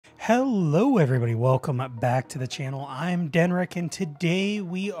Hello everybody, welcome back to the channel. I'm Dennrick and today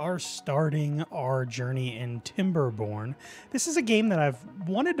we are starting our journey in Timberborn. This is a game that I've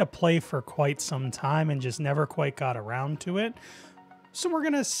wanted to play for quite some time and just never quite got around to it. So we're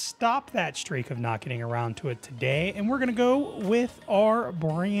going to stop that streak of not getting around to it today and we're going to go with our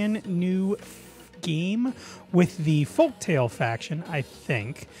brand new game with the Folktale faction, I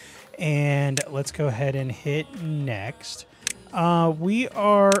think. And let's go ahead and hit next. We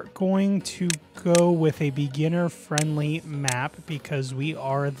are going to go with a beginner-friendly map because we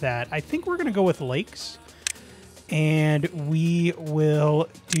are that. I think we're going to go with lakes. And we will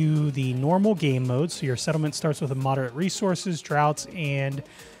do the normal game mode. So your settlement starts with a moderate resources, droughts, and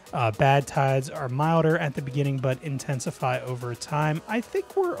bad tides are milder at the beginning but intensify over time. I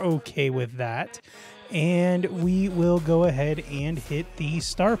think we're okay with that. And we will go ahead and hit the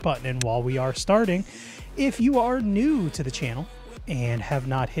start button. And while we are starting, if you are new to the channel and have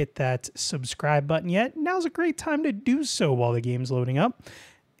not hit that subscribe button yet, now's a great time to do so while the game's loading up.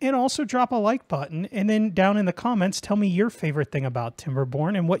 And also drop a like button, and then down in the comments, tell me your favorite thing about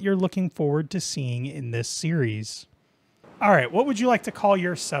Timberborn and what you're looking forward to seeing in this series. All right, what would you like to call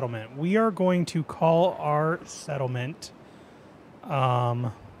your settlement? We are going to call our settlement...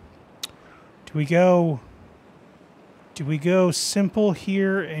 Do we go simple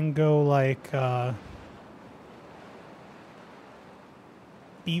here and go like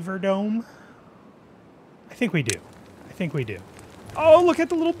Beaver Dome? I think we do. Oh, look at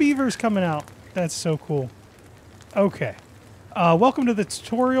the little beavers coming out. That's so cool. Okay. Welcome to the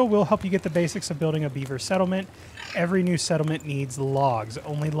tutorial. We'll help you get the basics of building a beaver settlement. Every new settlement needs logs.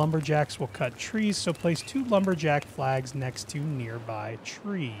 Only lumberjacks will cut trees, so place 2 lumberjack flags next to nearby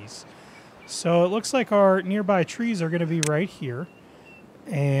trees. So it looks like our nearby trees are going to be right here.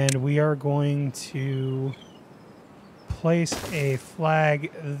 And we are going to place a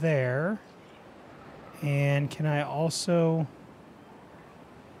flag there. And can I also...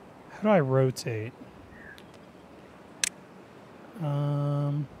 How do I rotate?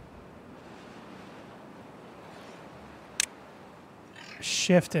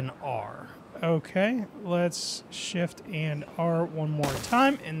 Shift and R. Okay, let's Shift and R one more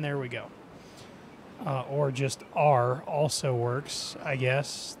time, and there we go. Or just R also works, I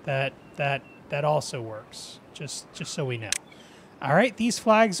guess. That also works. Just so we know. All right, these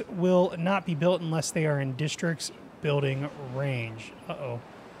flags will not be built unless they are in district's building range.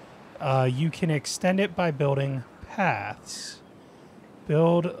 You can extend it by building paths.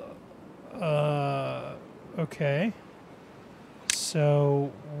 Build, okay.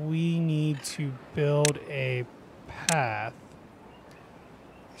 So we need to build a path.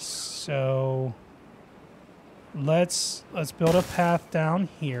 So let's build a path down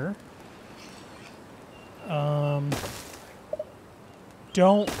here.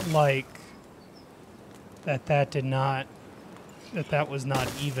 Don't like that was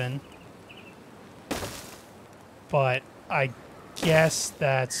not even. But I guess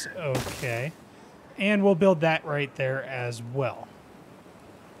that's okay. And we'll build that right there as well.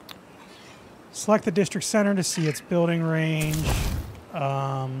 Select the district center to see its building range.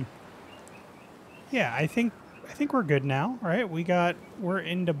 Yeah, I think we're good now, right? We're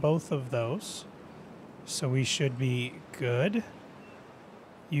into both of those. So we should be good.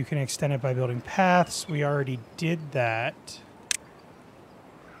 You can extend it by building paths. We already did that.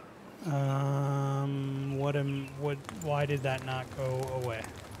 Why did that not go away?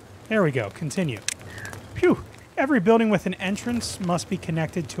 There we go. Continue. Phew. Every building with an entrance must be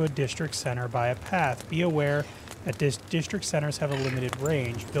connected to a district center by a path. Be aware that district centers have a limited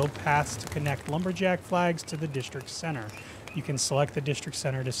range. Build paths to connect lumberjack flags to the district center. You can select the district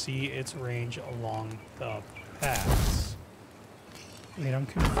center to see its range along the paths. Wait, I'm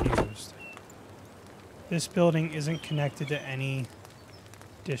confused. This building isn't connected to any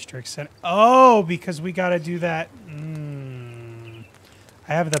district center. Oh, because we got to do that.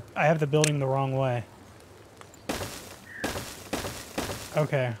 I have the building the wrong way.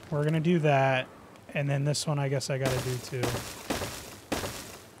 Okay, we're gonna do that, and then this one I guess I gotta do too.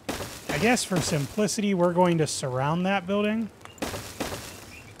 I guess for simplicity, we're going to surround that building.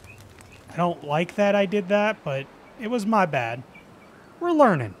 I don't like that I did that, but it was my bad. We're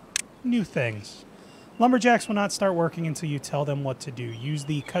learning new things. Lumberjacks will not start working until you tell them what to do. Use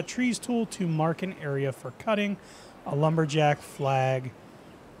the Cut Trees tool to mark an area for cutting. A lumberjack flag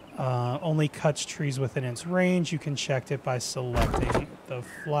only cuts trees within its range. You can check it by selecting the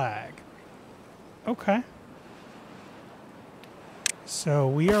flag. Okay. So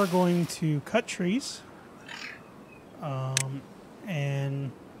we are going to cut trees.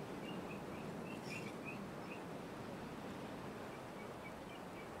 And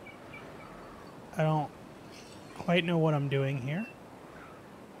I don't quite know what I'm doing here.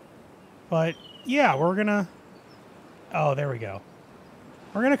 But, yeah, we're going to... Oh, there we go.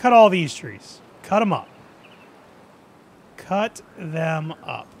 We're going to cut all these trees. Cut them up. Cut them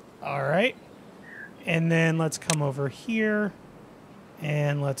up. All right. And then let's come over here.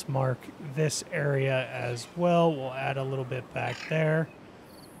 And let's mark this area as well. We'll add a little bit back there.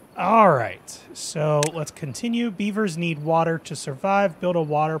 All right. So let's continue. Beavers need water to survive. Build a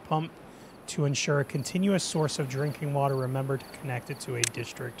water pump to ensure a continuous source of drinking water. Remember to connect it to a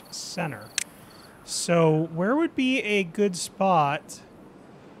district center. So where would be a good spot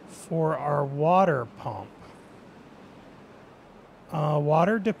for our water pump?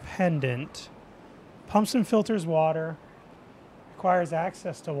 Water dependent. Pumps and filters water. Requires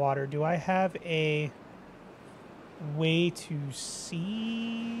access to water. Do I have a way to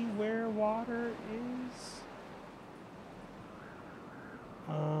see where water is?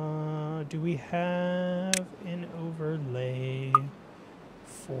 Do we have an overlay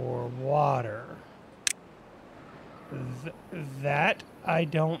for water? That I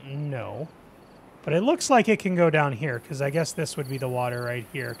don't know. But it looks like it can go down here, because I guess this would be the water right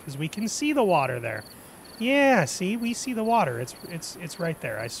here, because we can see the water there. Yeah, see? We see the water. It's right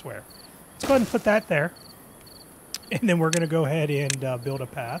there, I swear. Let's go ahead and put that there. And then we're going to go ahead and build a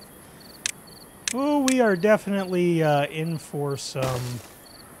path. Oh, we are definitely in for some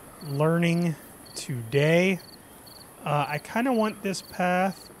learning today. I kind of want this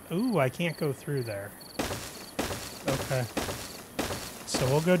path. Ooh, I can't go through there. Okay. So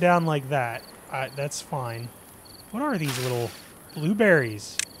we'll go down like that. That's fine. What are these little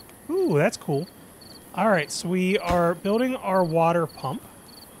blueberries? Ooh, that's cool. All right, so we are building our water pump.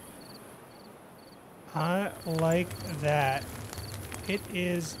 I like that. It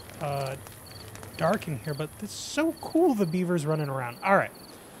is dark in here, but it's so cool, the beavers running around. All right.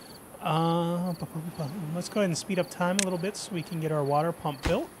 Let's go ahead and speed up time a little bit so we can get our water pump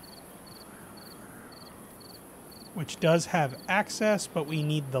built. Which does have access, but we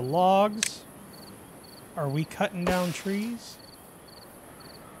need the logs. Are we cutting down trees?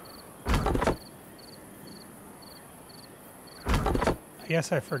 I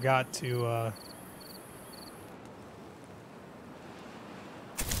guess I forgot to...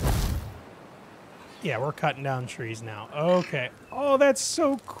 Yeah, we're cutting down trees now. Okay. Oh, that's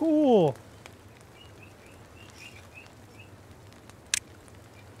so cool.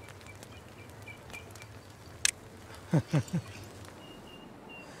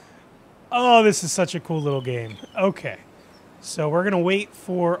 Oh, this is such a cool little game. Okay. So we're going to wait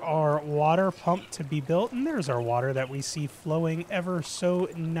for our water pump to be built. And there's our water that we see flowing ever so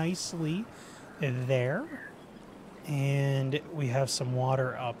nicely there. And we have some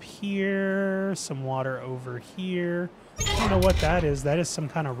water up here, some water over here. I don't know what that is. That is some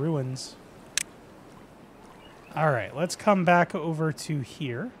kind of ruins. All right, let's come back over to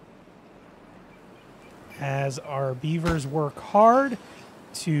here. As our beavers work hard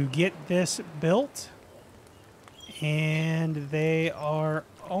to get this built. And they are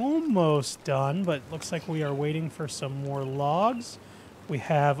almost done, but looks like we are waiting for some more logs. We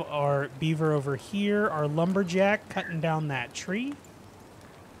have our beaver over here, our lumberjack cutting down that tree.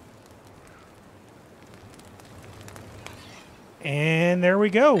 And there we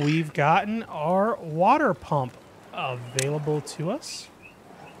go. We've gotten our water pump available to us.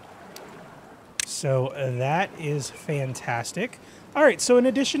 So that is fantastic. All right, so in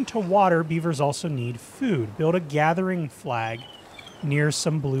addition to water, beavers also need food. Build a gathering flag near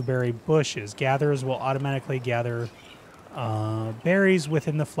some blueberry bushes. Gatherers will automatically gather berries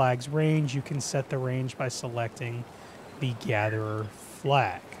within the flag's range. You can set the range by selecting the gatherer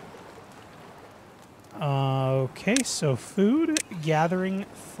flag. Okay, so food, gathering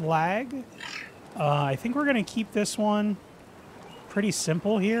flag. I think we're going to keep this one pretty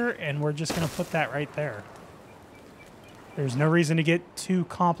simple here, and we're just going to put that right there. There's no reason to get too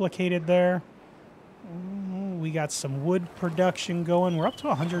complicated there. Ooh, we got some wood production going. We're up to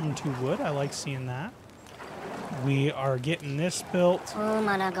 102 wood. I like seeing that. We are getting this built. They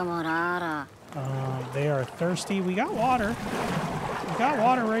are thirsty. We got water. We got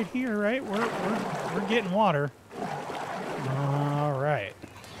water right here, right? We're getting water. All right.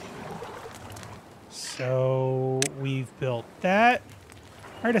 So we've built that.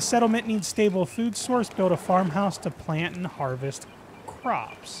 All right, a settlement needs stable food source. Build a farmhouse to plant and harvest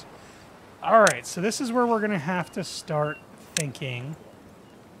crops. All right, so this is where we're going to have to start thinking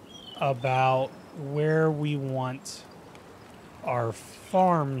about where we want our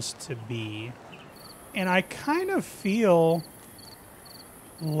farms to be. And I kind of feel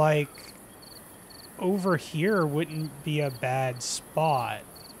like over here wouldn't be a bad spot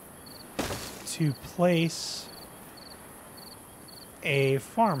to place a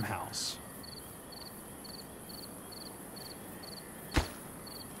farmhouse.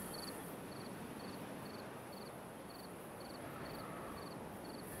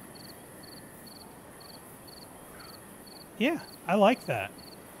 Yeah, I like that.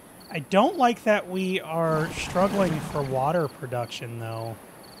 I don't like that we are struggling for water production, though.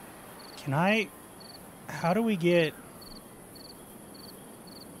 Can I... How do we get...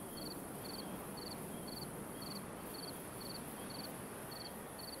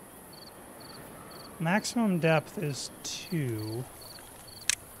 Maximum depth is 2.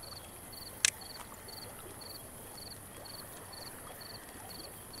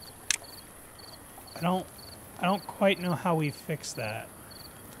 I don't quite know how we fix that.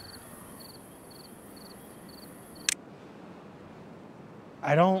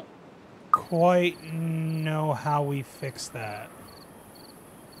 I don't quite know how we fix that.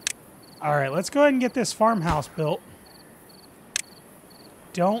 All right, let's go ahead and get this farmhouse built.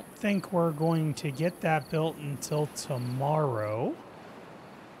 Don't think we're going to get that built until tomorrow.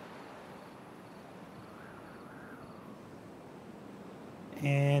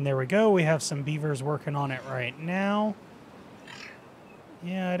 And there we go. We have some beavers working on it right now.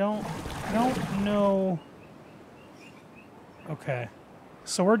 Yeah, I don't know. Okay.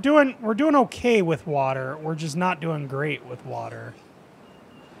 So we're doing okay with water. We're just not doing great with water.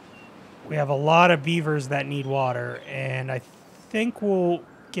 We have a lot of beavers that need water, and I think we'll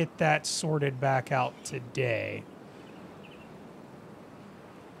get that sorted back out today.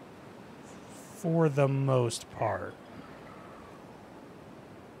 For the most part.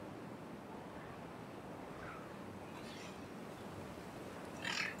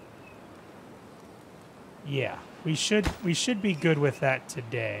 Yeah, we should be good with that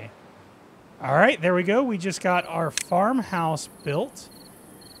today. All right, there we go. We just got our farmhouse built.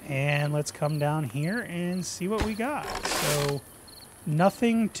 And let's come down here and see what we got. So,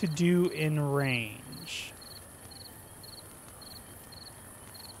 nothing to do in range.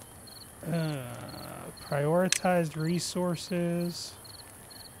 Prioritized resources.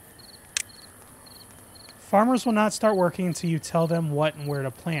 Farmers will not start working until you tell them what and where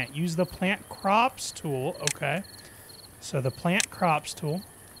to plant. Use the plant crops tool. Okay. So the plant crops tool.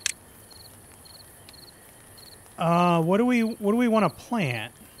 What do we want to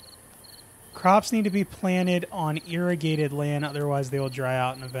plant? Crops need to be planted on irrigated land, otherwise they will dry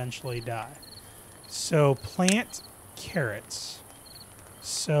out and eventually die. So plant carrots.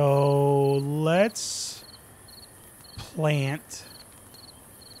 So let's plant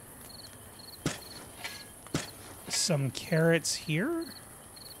some carrots here.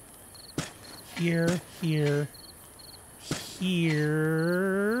 Here. Here.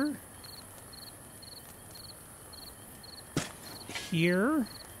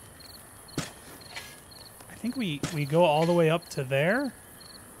 I think we go all the way up to there.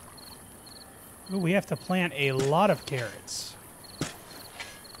 Ooh, we have to plant a lot of carrots.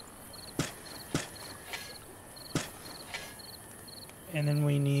 And then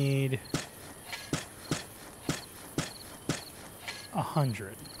we need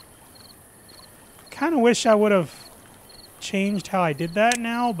 100. Kind of wish I would have changed how I did that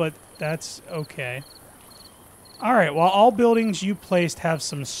now, but that's okay. All right, while all buildings you placed have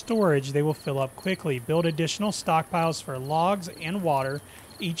some storage, they will fill up quickly. Build additional stockpiles for logs and water.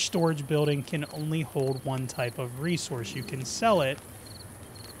 Each storage building can only hold one type of resource. You can sell it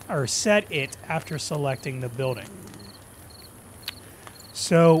or set it after selecting the building.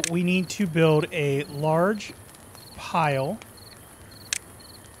 So we need to build a large pile.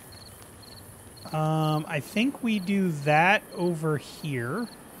 I think we do that over here.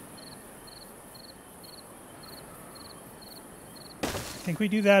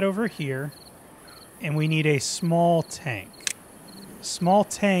 And we need a small tank. Small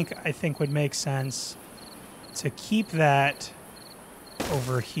tank, I think, would make sense to keep that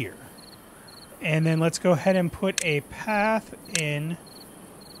over here. And then let's go ahead and put a path in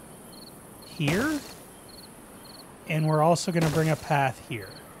here. And we're also going to bring a path here.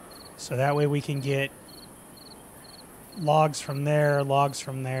 So that way we can get logs from there, logs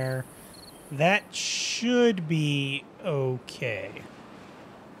from there. That should be okay.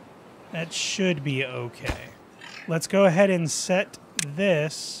 That should be okay. Let's go ahead and set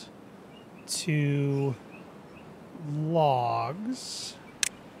this to logs.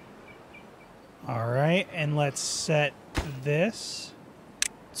 All right, and let's set this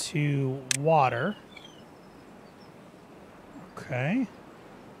to water. Okay.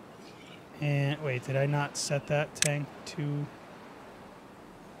 And wait, did I not set that tank to...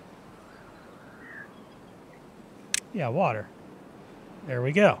 Yeah, water. There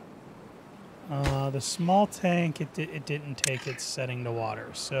we go. The small tank, it didn't take its setting to water.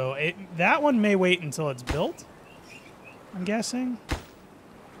 So that one may wait until it's built, I'm guessing.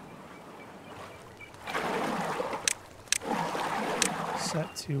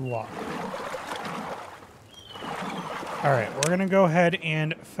 Set to water. All right, we're going to go ahead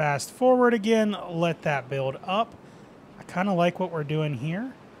and fast forward again, let that build up. I kind of like what we're doing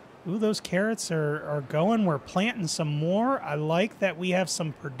here. Ooh, those carrots are going. We're planting some more. I like that we have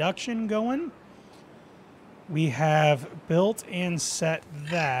some production going. We have built and set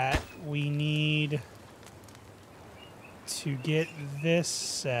that. We need to get this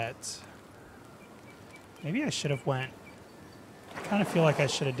set. Maybe I should have went. I kind of feel like I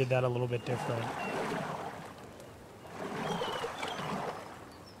should have did that a little bit different.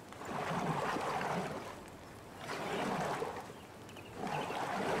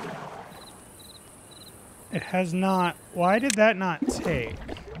 It has not. Why did that not take?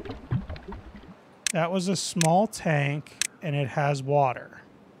 That was a small tank, and it has water.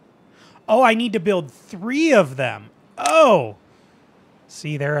 Oh, I need to build 3 of them. Oh!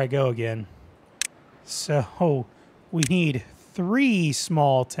 See, there I go again. So, we need 3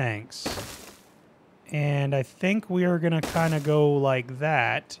 small tanks. And I think we are going to kind of go like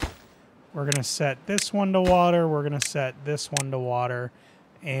that. We're going to set this one to water. We're going to set this one to water.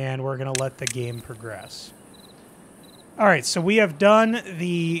 And we're going to let the game progress. All right, so we have done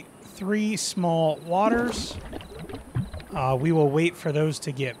the 3 small waters. We will wait for those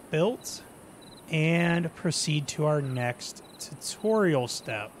to get built and proceed to our next tutorial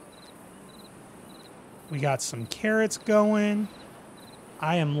step. We got some carrots going.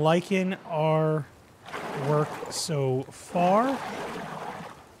 I am liking our work so far.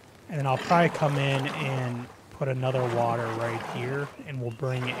 And then I'll probably come in and put another water right here, and we'll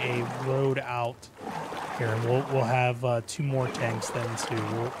bring a road out here, and we'll have 2 more tanks then too.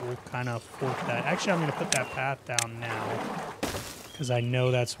 We'll kind of fork that. Actually, I'm going to put that path down now because I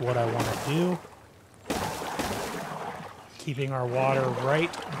know that's what I want to do. Keeping our water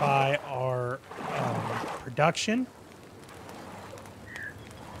right by our production.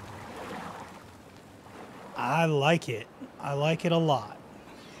 I like it. I like it a lot.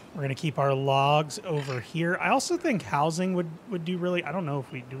 We're going to keep our logs over here. I also think housing would do really... I don't know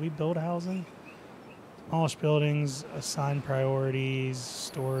if do we build housing? Demolish buildings, assign priorities,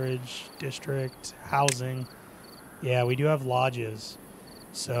 storage, district, housing. Yeah, we do have lodges.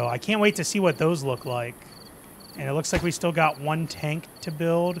 So I can't wait to see what those look like. And it looks like we still got 1 tank to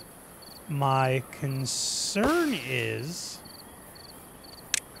build. My concern is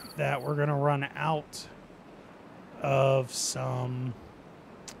that we're going to run out of some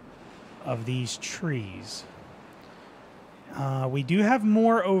of these trees. We do have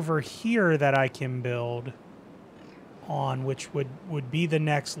more over here that I can build on, which would be the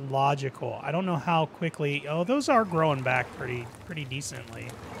next logical. I don't know how quickly... Oh, those are growing back pretty decently.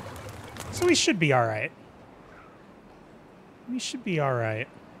 So we should be all right. We should be all right.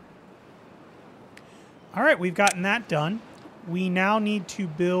 All right, we've gotten that done. We now need to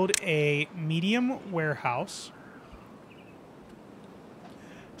build a medium warehouse.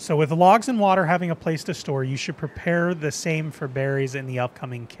 So with logs and water having a place to store, you should prepare the same for berries in the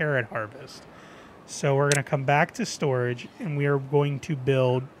upcoming carrot harvest. So we're going to come back to storage, and we are going to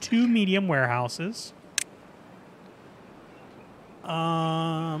build 2 medium warehouses.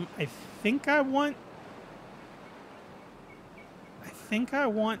 I think I want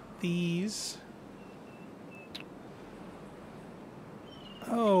these.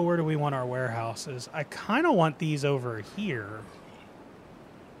 Oh, where do we want our warehouses? I kind of want these over here.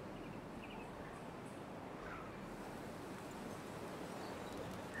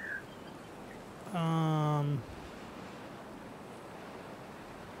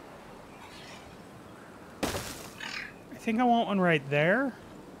 I think I want one right there.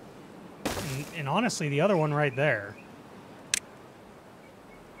 And honestly, the other one right there.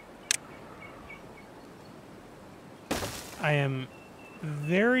 I am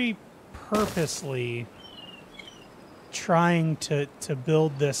very purposely trying to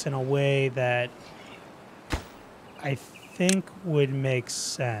build this in a way that I think would make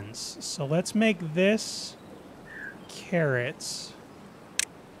sense. So let's make this carrots,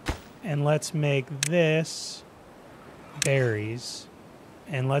 and let's make this berries,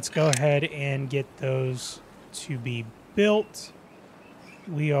 and let's go ahead and get those to be built.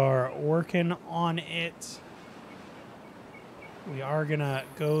 We are working on it. We are gonna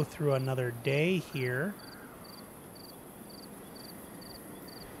go through another day here.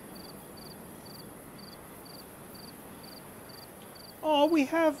 Oh, we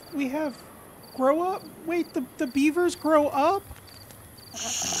have grow up. Wait, the beavers grow up?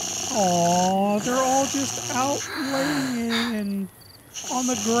 Aww. they're all just out laying on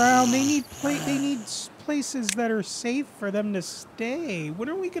the ground. They need places that are safe for them to stay. When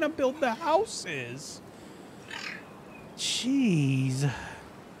are we gonna build the houses? Jeez.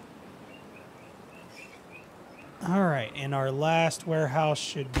 All right, and our last warehouse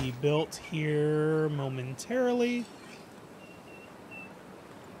should be built here momentarily.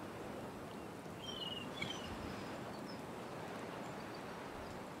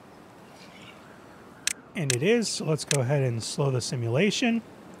 And it is, so let's go ahead and slow the simulation.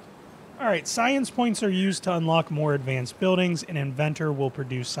 All right, science points are used to unlock more advanced buildings. An inventor will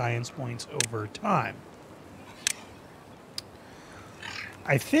produce science points over time.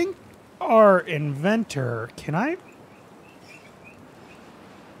 I think our inventor,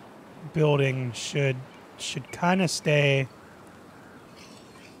 building should kind of stay.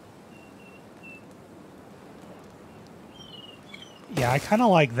 Yeah, I kind of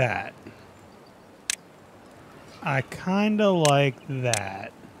like that. I kind of like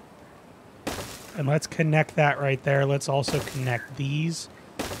that. And let's connect that right there. Let's also connect these.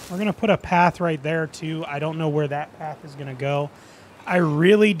 We're going to put a path right there too. I don't know where that path is going to go. I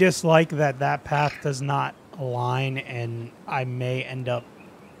really dislike that path does not align, and I may end up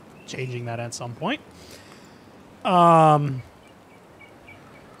changing that at some point. I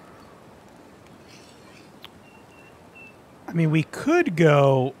mean, we could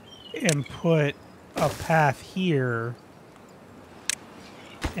go and put a path here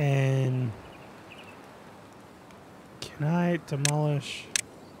and can I demolish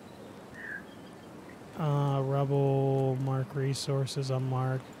rubble, mark resources,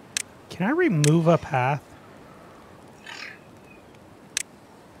 unmark. Can I remove a path?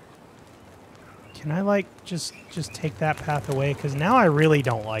 Can I like just take that path away? Because now I really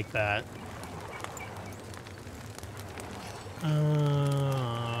don't like that.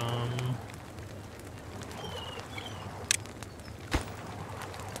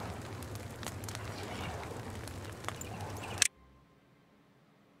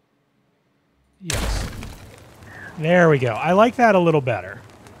 Yes. There we go. I like that a little better.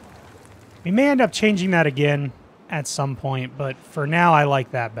 We may end up changing that again at some point, but for now I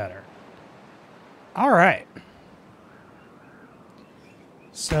like that better. All right.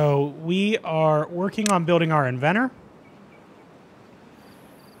 So we are working on building our inventor.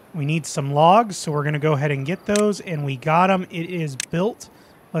 We need some logs, so we're going to go ahead and get those, and we got them. It is built.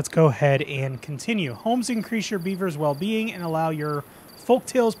 Let's go ahead and continue. Homes increase your beaver's well-being and allow your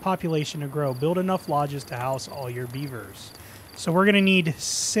folktales population to grow. Build enough lodges to house all your beavers. So we're going to need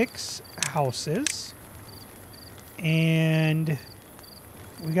 6 houses, and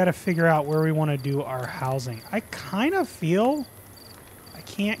we got to figure out where we want to do our housing. I kind of feel I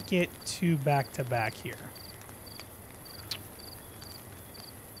can't get 2 back-to-back here.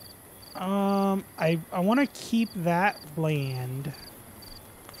 I want to keep that land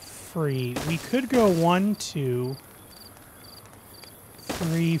free. We could go 1, 2,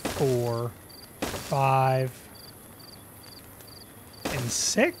 3, 4, 5, and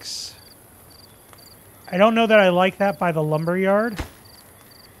 6. I don't know that I like that by the lumberyard.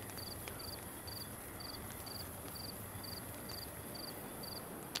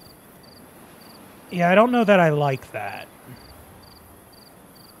 Yeah, I don't know that I like that.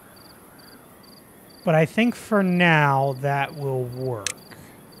 But I think for now that will work.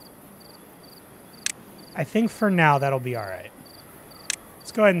 I think for now that'll be all right.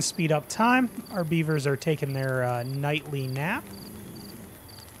 Let's go ahead and speed up time. Our beavers are taking their nightly nap.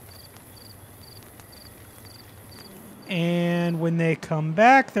 And when they come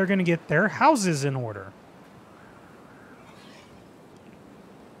back, they're going to get their houses in order.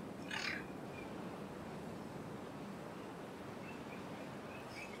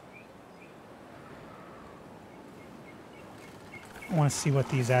 I want to see what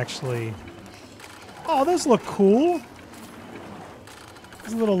these actually... Oh, those look cool.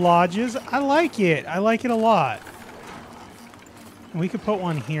 These little lodges. I like it. I like it a lot. We could put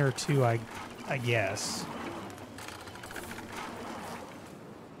one here too, I guess.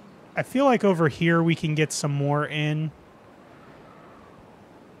 I feel like over here we can get some more in.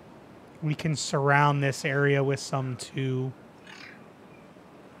 We can surround this area with some too.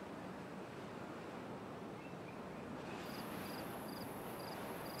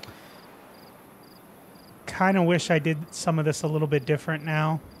 Kind of wish I did some of this a little bit different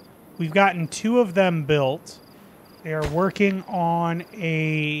now. We've gotten 2 of them built. They are working on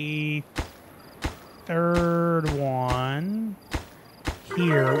a 3rd one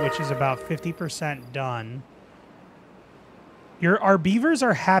here, which is about 50% done. Our beavers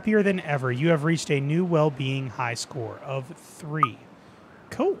are happier than ever. You have reached a new well-being high score of 3.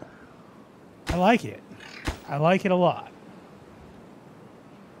 Cool. I like it. I like it a lot.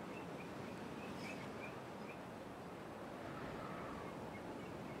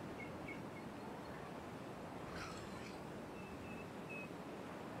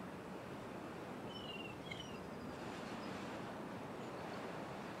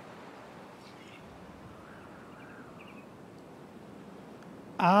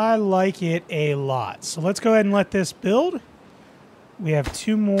 I like it a lot. So let's go ahead and let this build. We have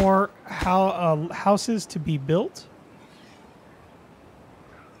 2 more houses to be built.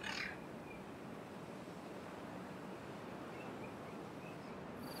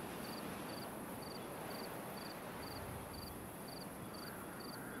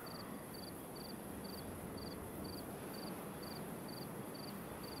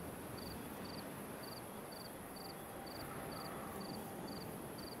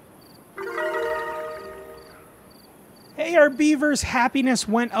 Hey, our beavers' happiness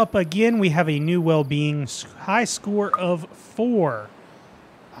went up again. We have a new well-being high score of 4.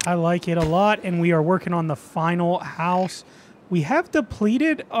 I like it a lot, and we are working on the final house. We have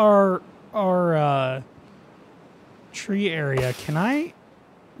depleted our tree area. Can I?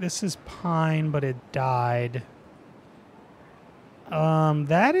 This is pine, but it died.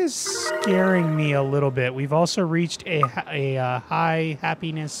 That is scaring me a little bit. We've also reached a high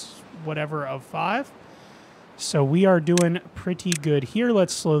happiness whatever of 5. So we are doing pretty good here.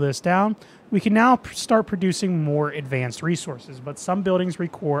 Let's slow this down. We can now start producing more advanced resources, but some buildings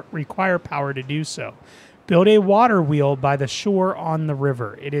require power to do so. Build a water wheel by the shore on the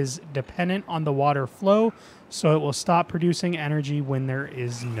river. It is dependent on the water flow, so it will stop producing energy when there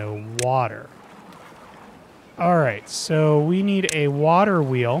is no water. All right, so we need a water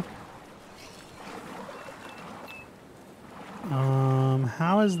wheel.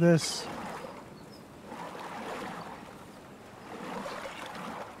 How is this?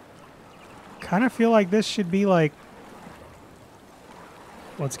 Kind of feel like this should be like,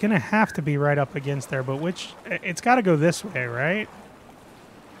 well, it's going to have to be right up against there, but it's got to go this way, right?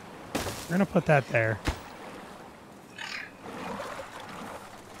 We're going to put that there.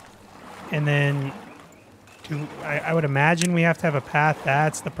 And then I would imagine we have to have a path.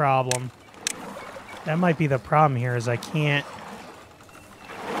 That's the problem. That might be the problem here is I can't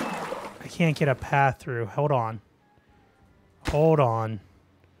get a path through. Hold on. Hold on.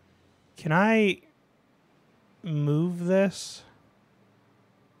 Can I move this?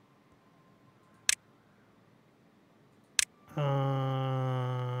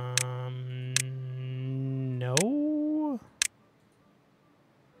 No.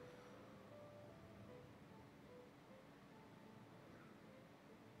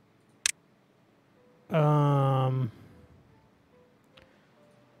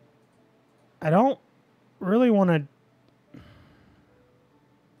 I don't really want to.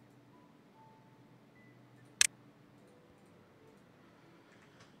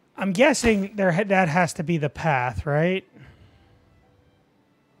 I'm guessing that has to be the path, right?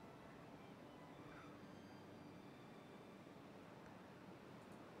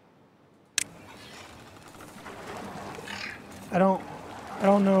 I don't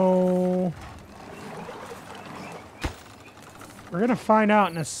know. We're gonna find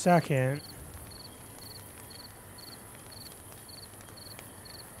out in a second.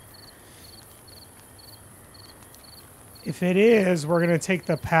 If it is, we're going to take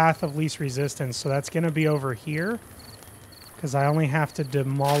the path of least resistance. So that's going to be over here. Because I only have to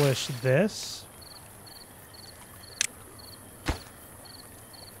demolish this.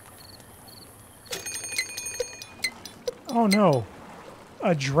 Oh no.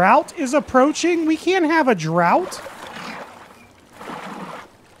 A drought is approaching? We can't have a drought.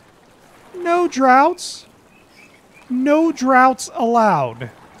 No droughts. No droughts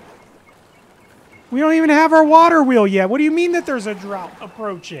allowed. We don't even have our water wheel yet. What do you mean that there's a drought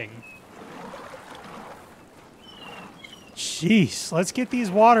approaching? Jeez, let's get this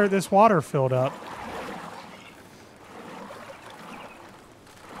water filled up.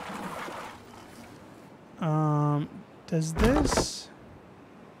 Does this?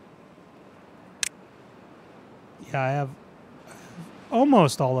 Yeah, I have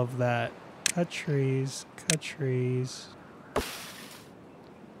almost all of that. Cut trees, cut trees.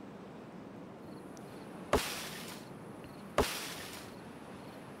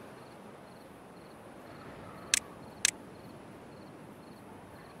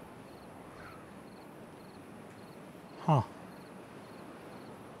 Huh.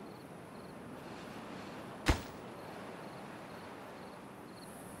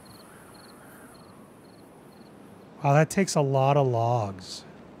 Wow, that takes a lot of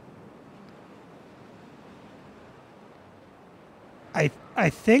I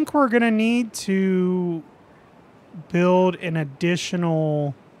think we're going to need to build an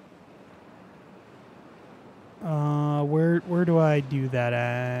additional... where do I do that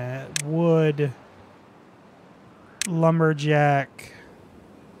at? Wood, lumberjack.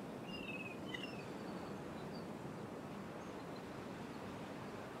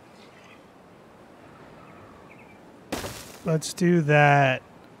 Let's do that,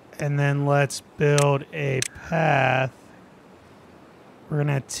 and then let's build a path. We're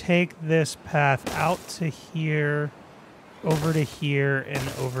going to take this path out to here, over to here, and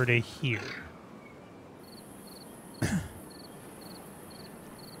over to here.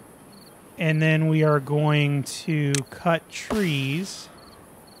 And then we are going to cut trees.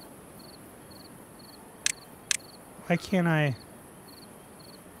 Why can't I...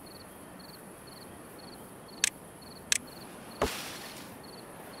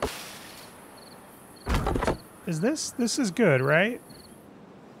 This is good, right?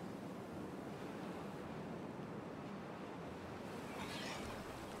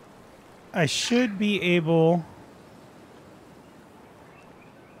 I should be able...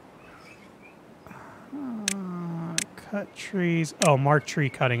 cut trees. Oh, mark tree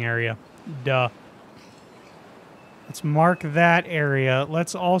cutting area. Duh. Let's mark that area.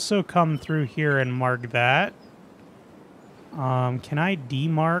 Let's also come through here and mark that. Can I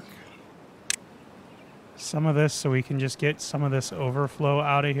demark some of this so we can just get some of this overflow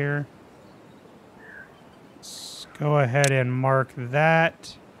out of here? Let's go ahead and mark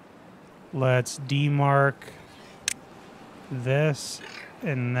that. Let's demark this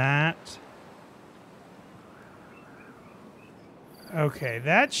and that. Okay,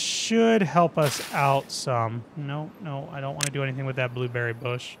 that should help us out some. No, I don't want to do anything with that blueberry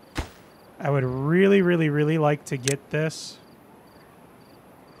bush. I would really, really, really like to get this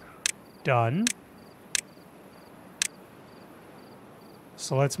done.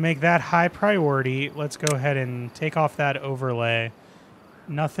 So let's make that high priority. Let's go ahead and take off that overlay.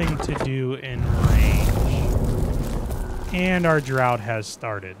 Nothing to do in range. And our drought has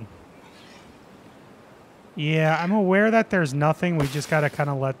started. Yeah, I'm aware that there's nothing. We just got to kind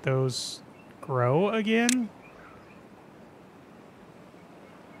of let those grow again.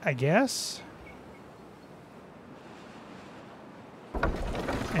 I guess.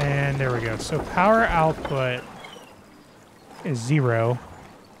 And there we go. So power output is 0.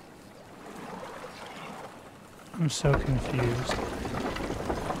 I'm so confused.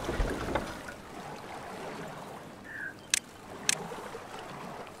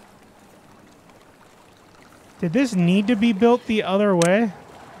 Did this need to be built the other way?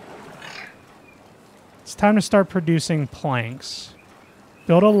 It's time to start producing planks.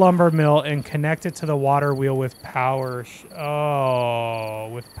 Build a lumber mill and connect it to the water wheel with power...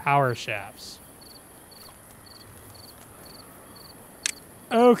 with power shafts.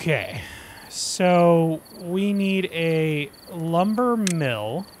 Okay. So we need a lumber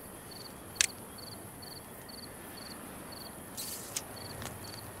mill.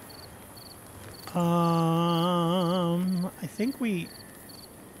 I think we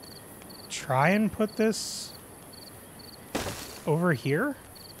try and put this over here.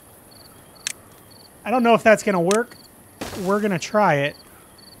 I don't know if that's going to work. We're going to try it.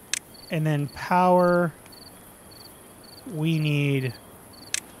 And then power. We need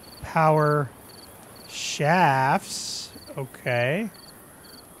power shafts. Okay.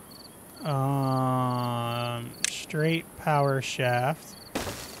 Straight power shaft.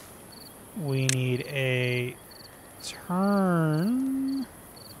 We need a turn.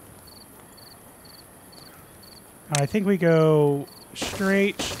 I think we go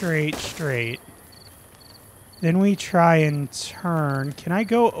straight, straight, straight. Then we try and turn. Can I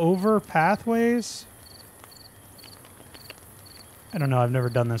go over pathways? I don't know. I've never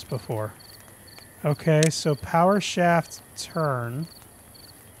done this before. Okay, so power shaft turn.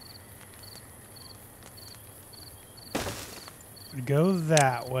 Go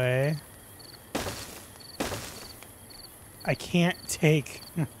that way. I can't take...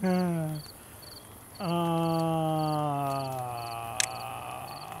 Are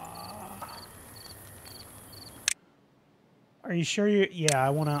you sure you... Yeah, I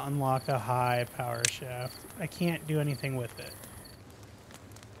want to unlock a high power shaft. I can't do anything with it.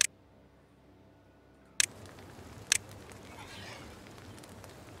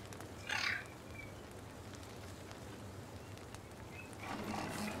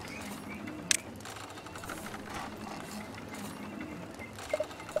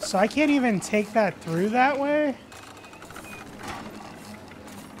 So I can't even take that through that way?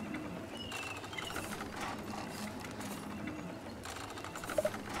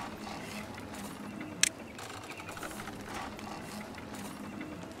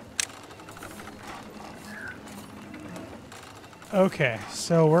 Okay,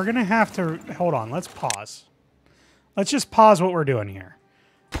 so we're going to have to... Hold on, let's pause. Let's just pause what we're doing here.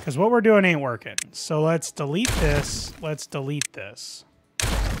 Because what we're doing ain't working. So let's delete this. Let's delete this.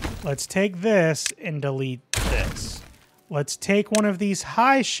 Let's take this and delete this. Let's take one of these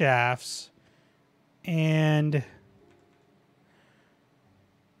high shafts and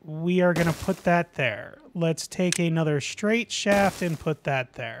we are going to put that there. Let's take another straight shaft and put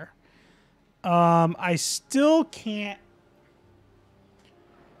that there. I still can't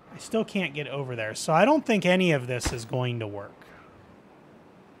get over there. So I don't think any of this is going to work.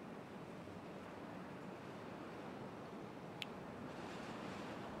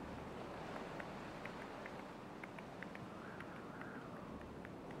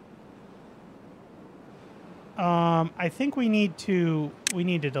 I think we need to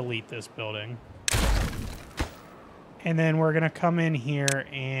delete this building. And then we're going to come in here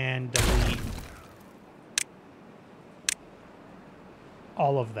and delete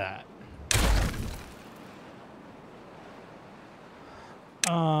all of that.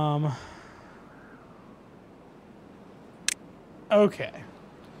 Okay.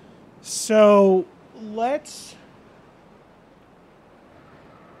 So let's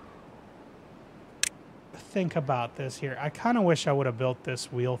think about this here. I kind of wish I would have built this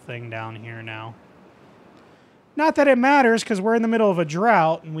wheel thing down here now. Not that it matters because we're in the middle of a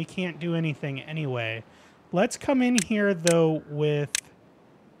drought and we can't do anything anyway. Let's come in here though with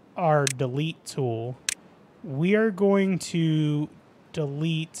our delete tool. We are going to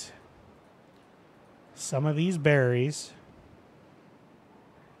delete some of these berries,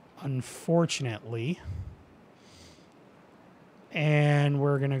 unfortunately. And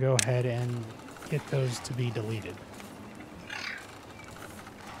we're going to go ahead and get those to be deleted.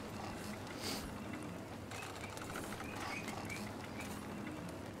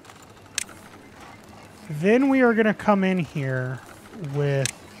 Then we are going to come in here with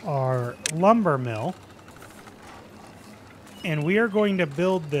our lumber mill and we are going to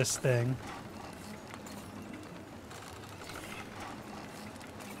build this thing.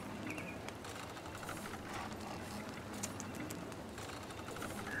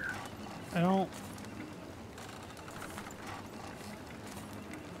 I don't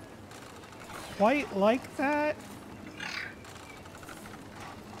quite like that.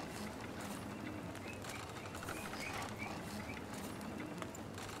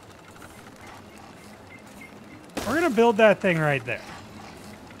 We're going to build that thing right there.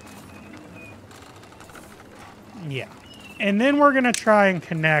 Yeah. And then we're going to try and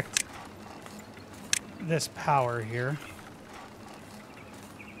connect this power here.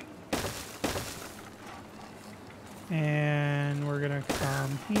 And we're going to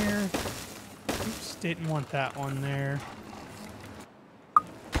come here. Oops, didn't want that one there.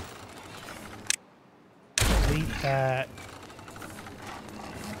 Delete that.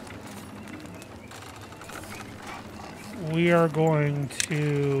 We are going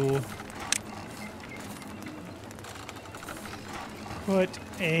to put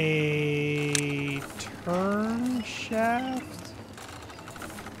a turn shaft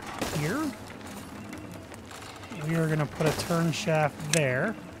here. We are going to put a turn shaft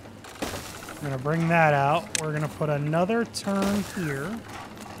there. We're going to bring that out. We're going to put another turn here.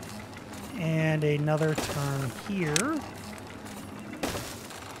 And another turn here.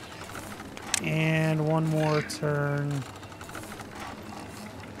 And one more turn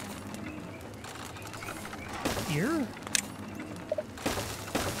here.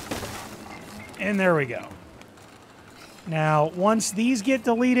 And there we go. Now, once these get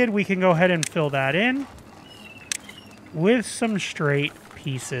deleted, we can go ahead and fill that in with some straight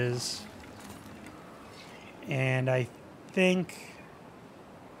pieces. And I think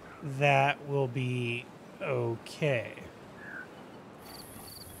that will be okay.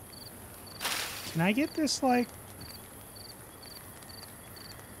 Can I get this, like...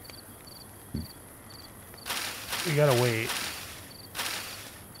 We gotta wait.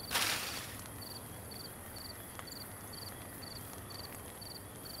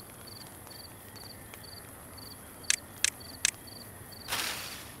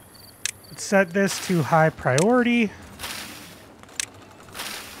 Let's set this to high priority.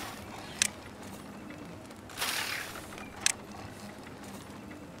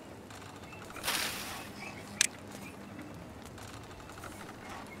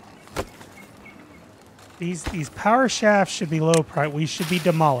 These power shafts should be low price. We should be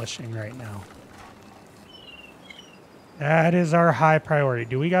demolishing right now. That is our high priority.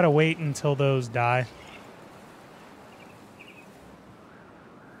 Do we gotta wait until those die?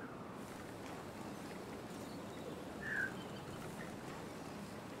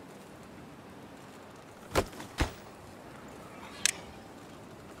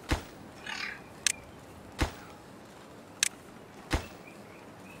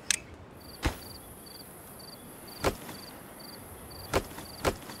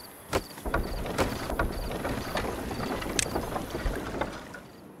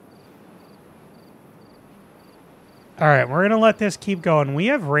 All right, we're going to let this keep going. We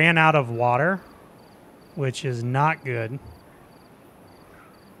have ran out of water, which is not good.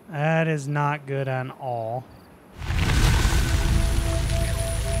 That is not good at all.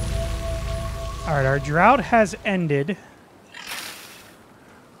 All right, our drought has ended.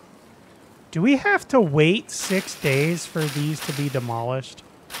 Do we have to wait 6 days for these to be demolished?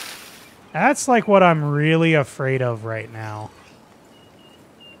 That's like what I'm really afraid of right now.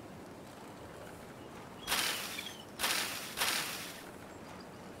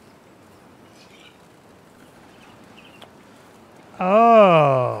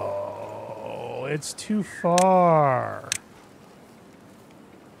 Oh, it's too far.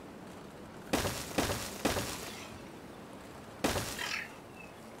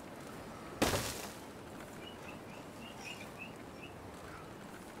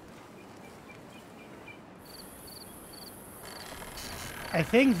 I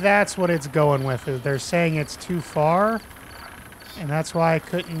think that's what it's going with. Is they're saying it's too far, and that's why I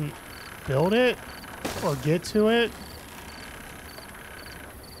couldn't build it or get to it.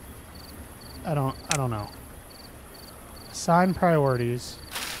 I don't know. Assign priorities.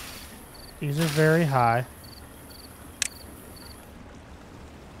 These are very high.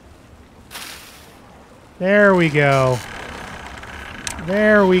 There we go.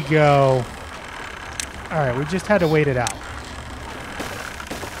 There we go. All right, we just had to wait it out.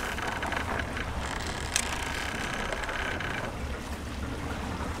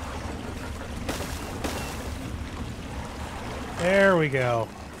 There we go.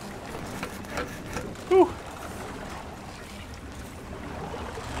 Whew.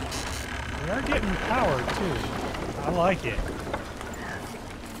 We are getting power, too. I like it.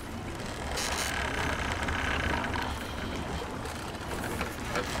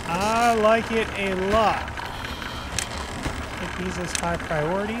 I like it a lot. Make these as high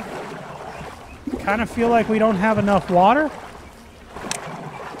priority. Kind of feel like we don't have enough water,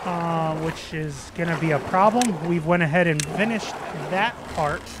 which is going to be a problem. We've went ahead and finished that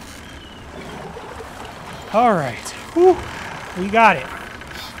part. All right. Whew. We got it.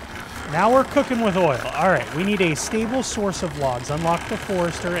 Now we're cooking with oil. All right. We need a stable source of logs. Unlock the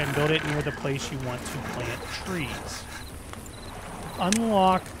forester and build it near the place you want to plant trees.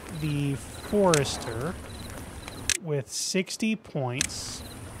 Unlock the forester with 60 points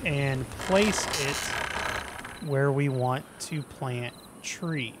and place it where we want to plant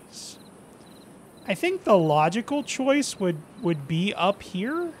trees. I think the logical choice would be up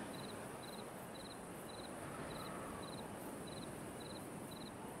here.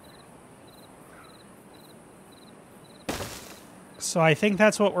 So I think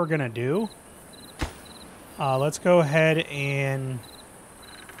that's what we're going to do. Let's go ahead and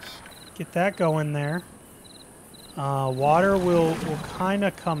get that going there. Water will kind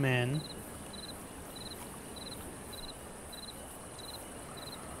of come in.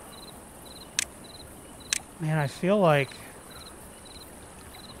 Man, I feel like...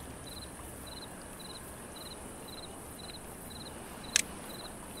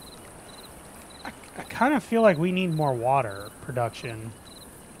 I kind of feel like we need more water production.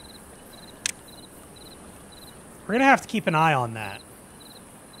 We're going to have to keep an eye on that.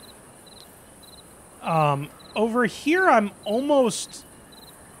 Over here, I'm almost...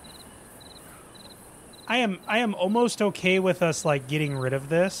 I am almost okay with us, like, getting rid of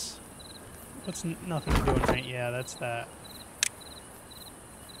this. What's nothing to do with it? Yeah, that's that.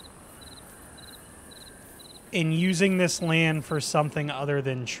 In using this land for something other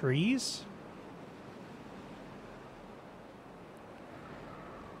than trees.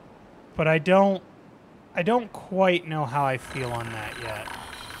 But I don't quite know how I feel on that yet.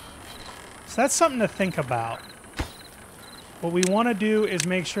 So that's something to think about. What we want to do is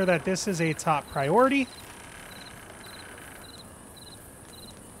make sure that this is a top priority.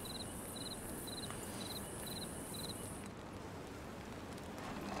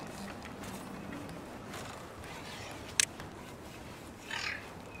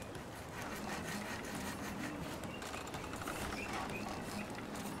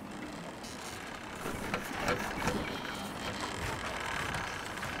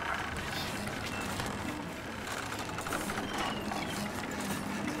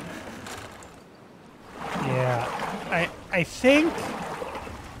 I think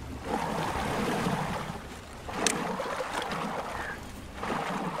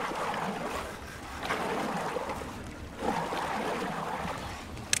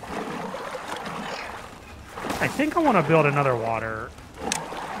I want to build another water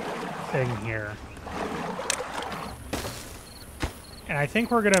thing here. And I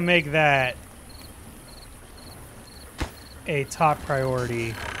think we're going to make that a top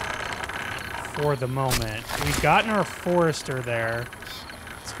priority for the moment. We've gotten our forester there.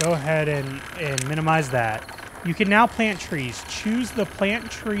 Let's go ahead and minimize that. You can now plant trees. Choose the plant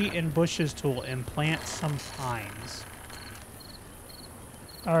tree and bushes tool and plant some pines.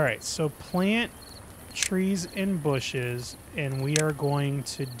 All right, so plant trees and bushes, and we are going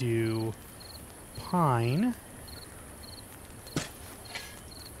to do pine.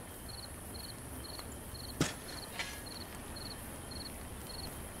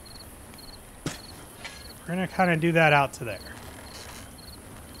 We're going to kind of do that out to there.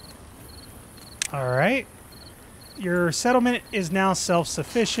 All right. Your settlement is now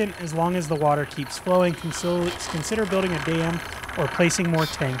self-sufficient as long as the water keeps flowing. Consider building a dam or placing more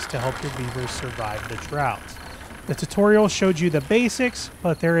tanks to help your beavers survive the drought. The tutorial showed you the basics,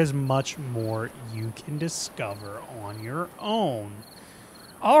 but there is much more you can discover on your own.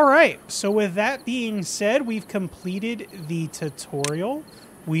 All right, so with that being said, we've completed the tutorial.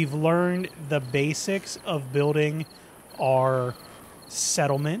 We've learned the basics of building our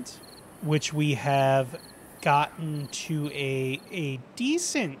settlement, which we have gotten to a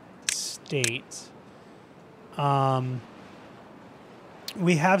decent state.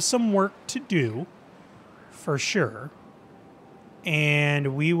 We have some work to do, for sure,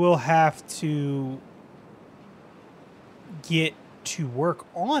 and we will have to get to work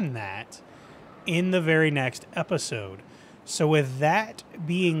on that in the very next episode. So with that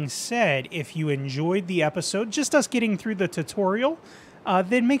being said, if you enjoyed the episode, just us getting through the tutorial,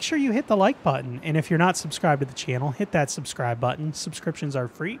 then make sure you hit the like button. And if you're not subscribed to the channel, hit that subscribe button. Subscriptions are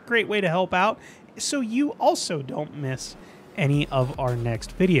free. Great way to help out so you also don't miss any of our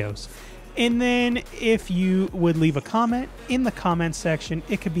next videos. And then if you would leave a comment in the comment section,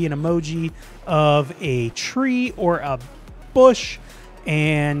 it could be an emoji of a tree or a bush,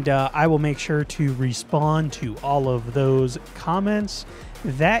 and I will make sure to respond to all of those comments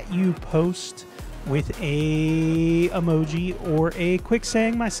that you post with a emoji or a quick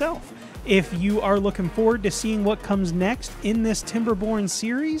saying myself. If you are looking forward to seeing what comes next in this Timberborn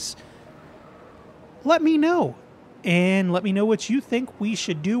series, let me know. And let me know what you think we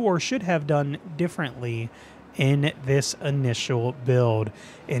should do or should have done differently in this initial build.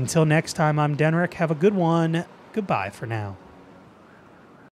 Until next time, I'm Dennrick. Have a good one. Goodbye for now.